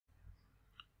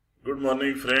Good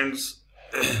morning, friends.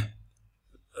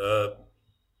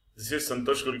 This is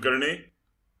SANTOSH KULKARNI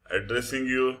addressing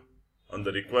you on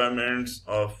the requirements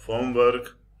of formwork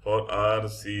for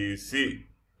RCC.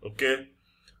 Okay.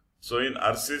 So in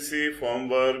RCC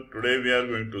formwork, today we are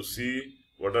going to see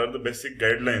what are the basic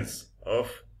guidelines of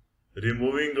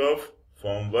removing of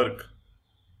formwork.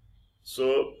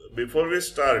 So before we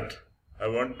start, I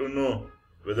want to know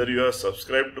whether you are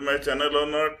subscribed to my channel or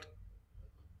not.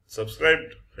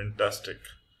 Subscribed? Fantastic.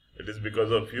 It is because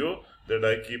of you that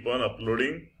I keep on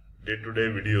uploading day-to-day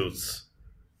videos,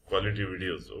 quality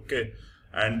videos. Okay.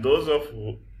 And those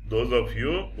of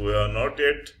you who are not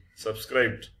yet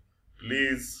subscribed,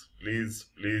 please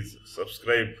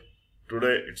subscribe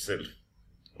today itself.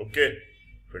 Okay.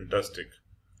 Fantastic.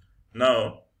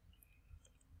 Now,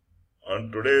 in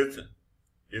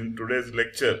today's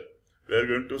lecture, we are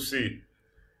going to see,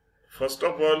 first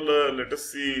of all, let us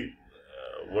see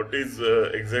what is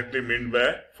exactly meant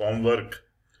by formwork.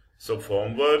 So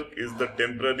formwork is the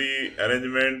temporary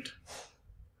arrangement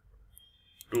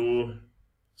to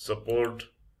support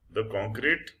the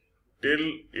concrete till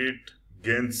it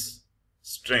gains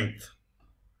strength.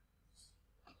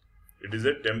 It is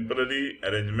a temporary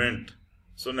arrangement.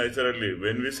 So naturally,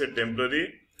 when we say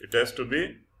temporary, it has to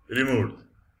be removed.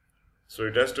 So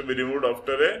it has to be removed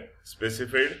after a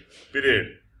specified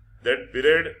period. That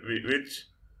period which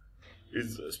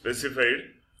is specified,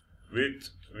 which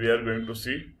we are going to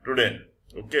see today.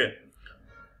 Okay.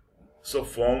 So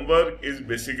formwork is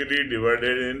basically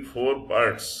divided in 4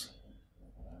 parts.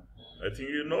 I think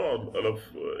you know all of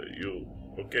you.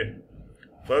 Okay.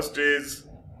 First is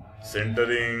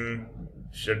centering,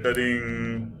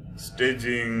 shuttering,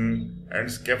 staging and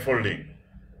scaffolding.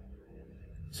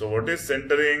 So what is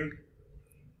centering?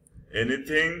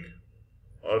 Anything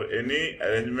or any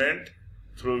arrangement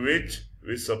through which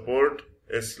we support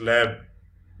a slab.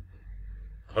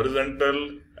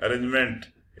 Horizontal arrangement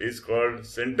is called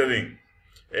centering.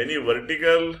 Any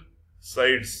vertical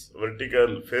sides,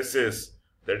 vertical faces,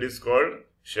 that is called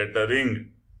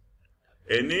shuttering.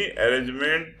 Any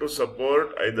arrangement to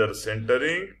support either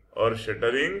centering or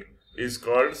shuttering is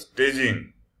called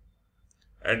staging.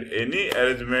 And any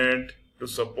arrangement to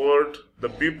support the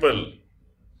people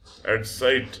at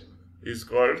site is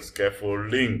called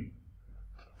scaffolding.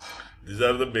 These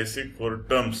are the basic 4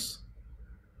 terms.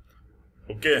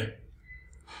 Okay.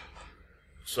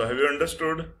 So have you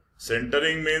understood?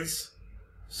 Centering means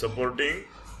supporting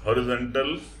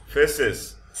horizontal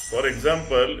faces. For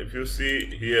example, if you see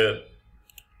here,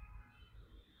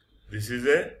 this is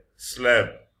a slab.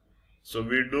 So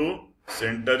we do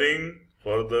centering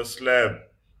for the slab.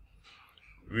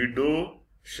 We do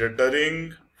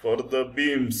shuttering for the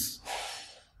beams.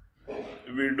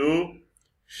 We do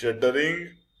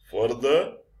shuttering for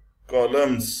the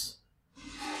columns.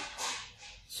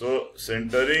 So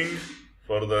centering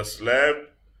for the slab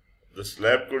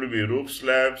could be roof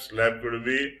slab could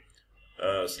be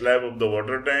slab of the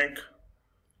water tank,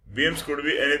 beams could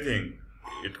be anything.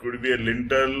 It could be a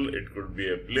lintel, it could be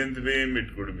a plinth beam,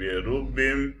 it could be a roof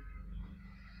beam.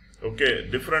 Okay,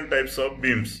 different types of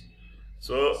beams.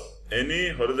 So any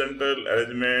horizontal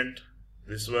arrangement,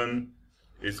 this one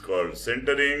is called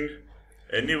centering.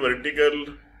 Any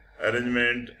vertical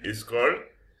arrangement is called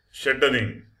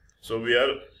shuttering. So we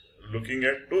are looking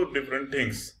at 2 different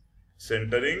things,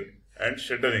 centering and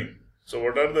shuttering. So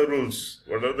what are the rules?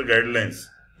 What are the guidelines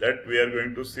that we are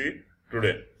going to see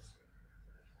today?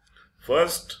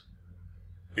 First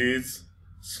is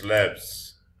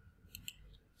slabs.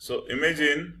 So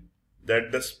imagine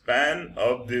that the span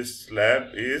of this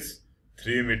slab is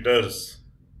 3 meters.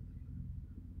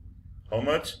 How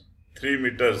much? 3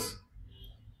 meters,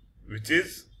 which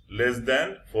is less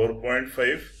than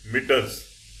 4.5 meters.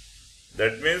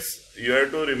 That means you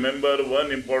have to remember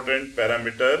one important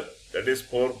parameter, that is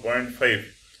 4.5.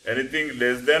 Anything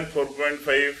less than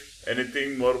 4.5,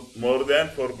 anything more than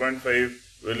 4.5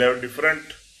 will have different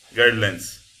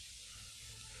guidelines.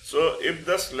 So if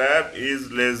the slab is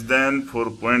less than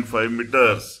 4.5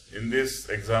 meters, in this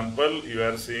example you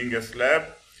are seeing a slab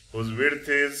whose width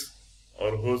is,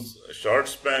 or whose short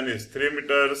span is 3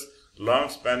 meters, long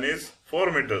span is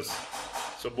 4 meters.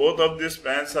 So both of these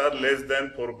spans are less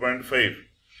than 4.5.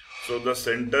 So the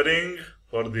centering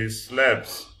for these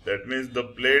slabs, that means the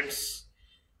plates,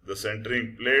 the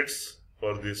centering plates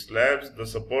for these slabs, the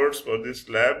supports for this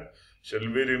slab shall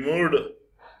be removed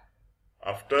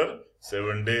after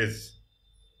 7 days.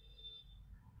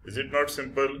 Is it not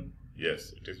simple?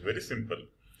 Yes, it is very simple.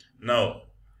 Now,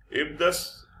 if the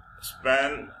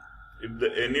span,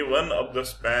 any one of the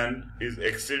span is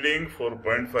exceeding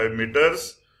 4.5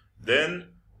 meters, then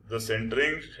the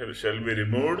centering shall be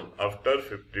removed after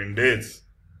 15 days.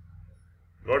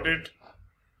 Got it?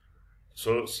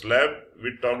 So slab,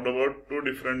 we talked about two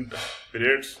different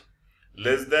periods.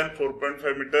 Less than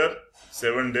 4.5 meter,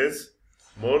 7 days.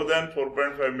 More than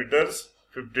 4.5 meters,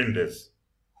 15 days.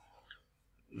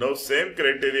 Now same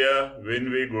criteria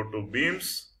when we go to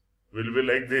beams will be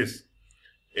like this.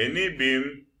 Any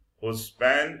beam whose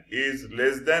span is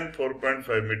less than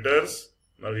 4.5 meters,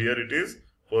 now here it is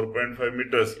 4.5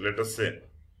 meters, let us say.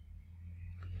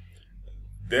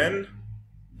 Then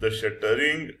the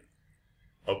shuttering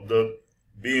of the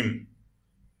beam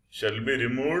shall be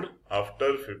removed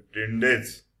after 15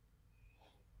 days.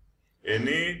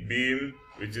 Any beam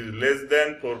which is less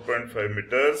than 4.5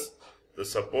 meters, the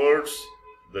supports,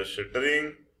 the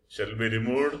shuttering shall be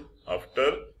removed after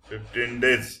 15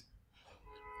 days.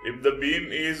 If the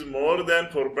beam is more than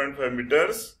 4.5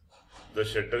 meters, the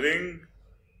shuttering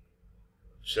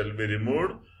shall be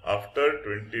removed after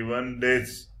 21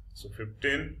 days. So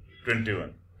 15,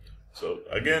 21. So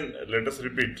again, let us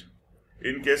repeat.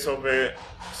 In case of a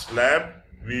slab,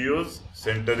 we use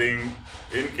centering.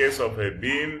 In case of a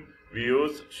beam, we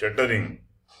use shuttering.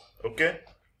 Okay?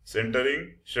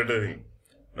 Centering, shuttering.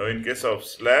 Now in case of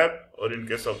slab or in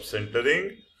case of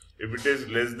centering, if it is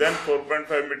less than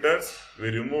 4.5 meters, we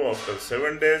remove after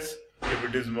 7 days. If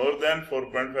it is more than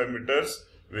 4.5 meters,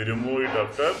 we remove it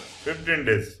after 15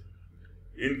 days.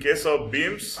 In case of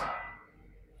beams,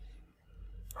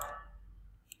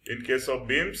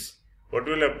 what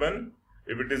will happen?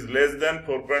 If it is less than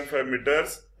 4.5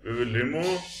 meters, we will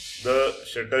remove the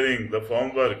shuttering, the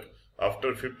formwork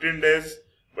after 15 days.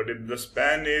 But if the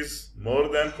span is more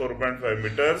than 4.5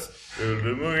 meters, we will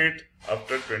remove it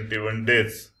after 21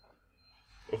 days.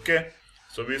 Okay,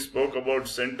 so we spoke about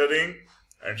centering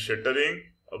and shuttering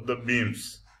of the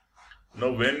beams.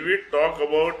 Now when we talk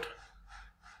about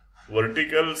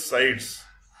vertical sides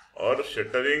or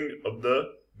shuttering of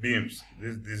the beams,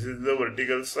 this is the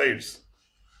vertical sides.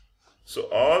 So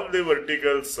all the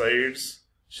vertical sides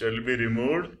shall be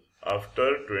removed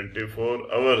after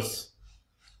 24 hours.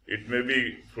 It may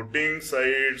be footing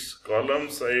sides, column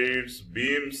sides,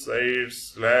 beam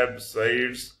sides, slab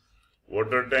sides,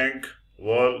 water tank,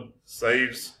 wall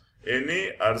sides.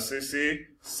 Any RCC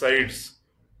sides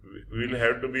will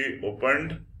have to be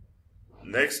opened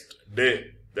next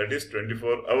day, that is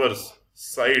 24 hours.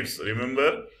 Sides,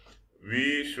 remember,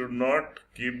 we should not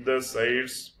keep the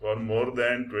sides for more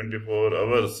than 24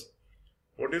 hours.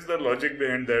 What is the logic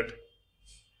behind that?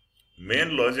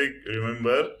 Main logic,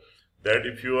 remember, that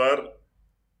if you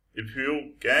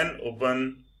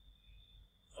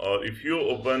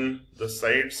open the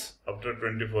sides after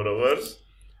 24 hours,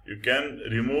 you can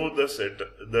remove the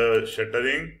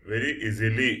shuttering very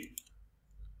easily.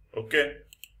 Okay,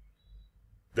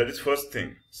 that is first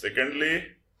thing.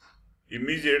 Secondly,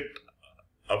 immediate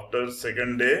after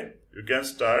second day, you can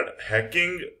start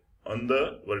hacking on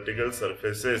the vertical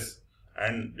surfaces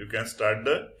and you can start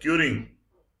the curing.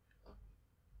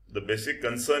 The basic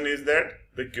concern is that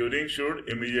the curing should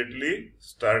immediately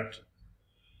start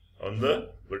on the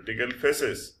vertical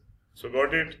faces. So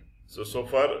got it? So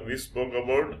far we spoke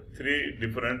about three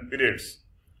different periods.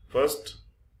 First,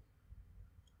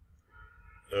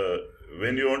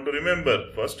 when you want to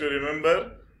remember, first you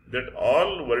remember that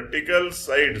all vertical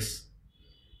sides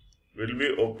will be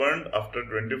opened after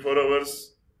 24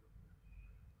 hours.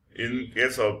 In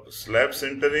case of slab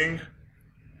centering,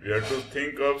 you have to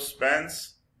think of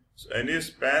spans. So any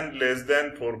span less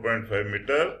than 4.5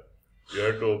 meter, you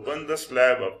have to open the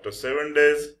slab after 7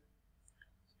 days.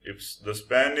 If the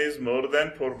span is more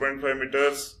than 4.5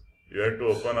 meters, you have to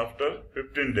open after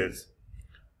 15 days.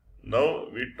 Now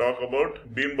we talk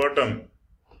about beam bottom,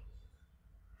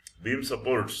 beam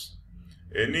supports.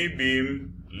 Any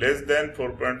beam less than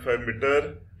 4.5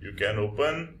 meter, you can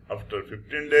open after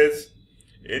 15 days.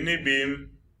 Any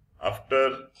beam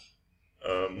after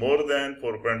more than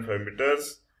 4.5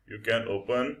 meters, you can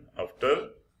open after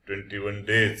 21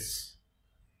 days.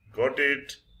 Got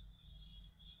it?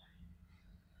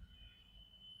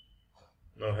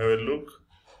 Now have a look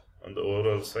on the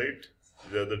overall site.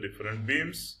 These are the different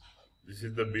beams. This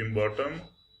is the beam bottom.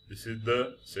 This is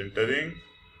the centering.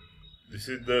 This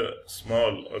is the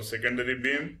small or secondary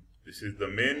beam. This is the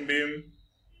main beam.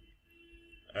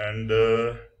 And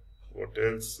what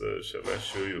else shall I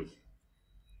show you?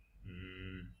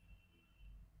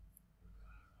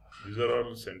 These are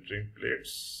all centering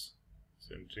plates.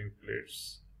 Centering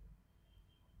plates.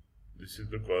 This is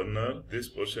the corner. This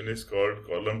portion is called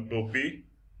column topi.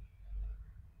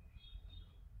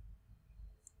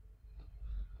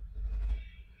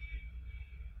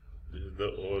 This is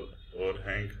the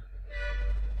overhang.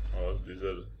 All these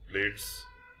are plates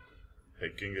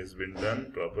hacking has been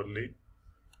done properly.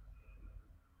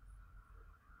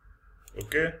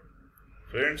 Okay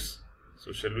friends,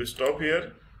 so shall we stop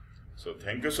here? So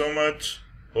thank you so much.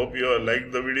 Hope you all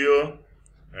liked the video,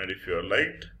 and if you are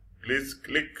liked, please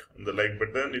click on the like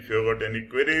button. If you have got any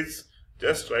queries,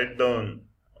 just write down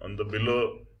on the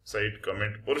below side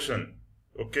comment portion.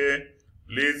 Okay,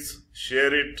 please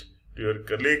share it to your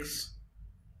colleagues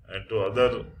and to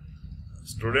other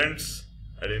students,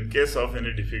 and in case of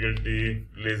any difficulty,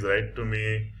 please write to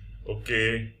me.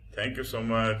 Okay, thank you so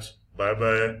much. Bye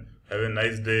bye. Have a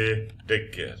nice day.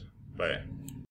 Take care. Bye.